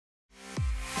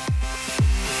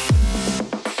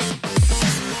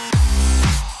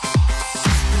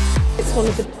one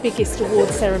of the biggest award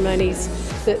ceremonies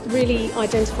that really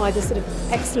identify the sort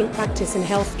of excellent practice in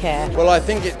healthcare. Well, I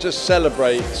think it just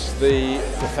celebrates the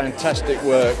fantastic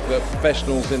work that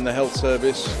professionals in the health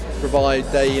service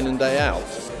provide day in and day out.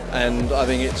 And I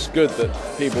think it's good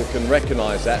that people can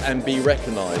recognise that and be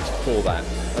recognised for that.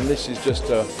 And this is just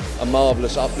a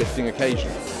marvellous, uplifting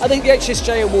occasion. I think the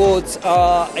HSJ Awards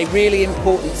are a really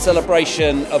important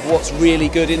celebration of what's really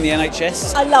good in the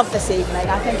NHS. I love this evening.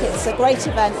 I think it's a great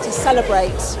event to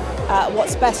celebrate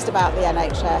what's best about the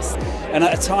NHS. And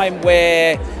at a time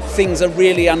where things are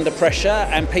really under pressure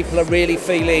and people are really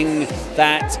feeling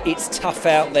that it's tough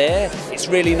out there, it's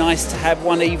really nice to have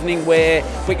one evening where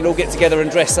we can all get together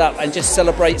and dress up and just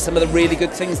celebrate some of the really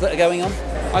good things that are going on.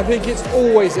 I think it's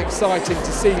always exciting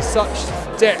to see such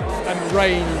depth and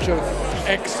range of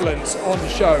excellence on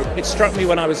show. It struck me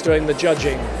when I was doing the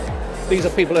judging. These are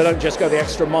people who don't just go the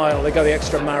extra mile, they go the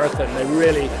extra marathon. They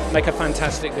really make a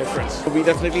fantastic difference. We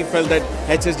definitely felt that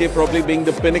HSJ probably being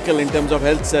the pinnacle in terms of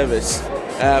health service,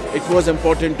 it was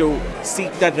important to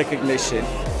seek that recognition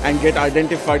and get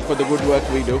identified for the good work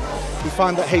we do. We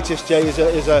find that HSJ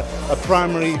is a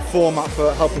primary format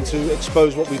for helping to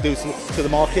expose what we do to the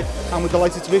market, and we're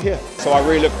delighted to be here. So I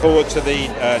really look forward to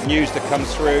the news that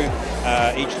comes through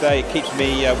each day. It keeps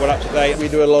me well up to date. We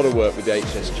do a lot of work with the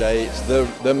HSJ. It's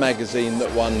the magazine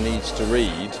that one needs to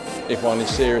read if one is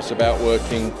serious about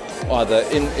working either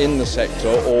in the sector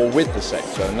or with the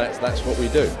sector, and that's what we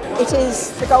do. It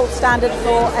is the gold standard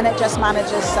for NHS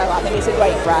managers, so I think it's a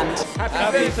great brand.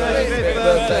 Happy 35th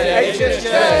birthday,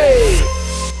 HSJ!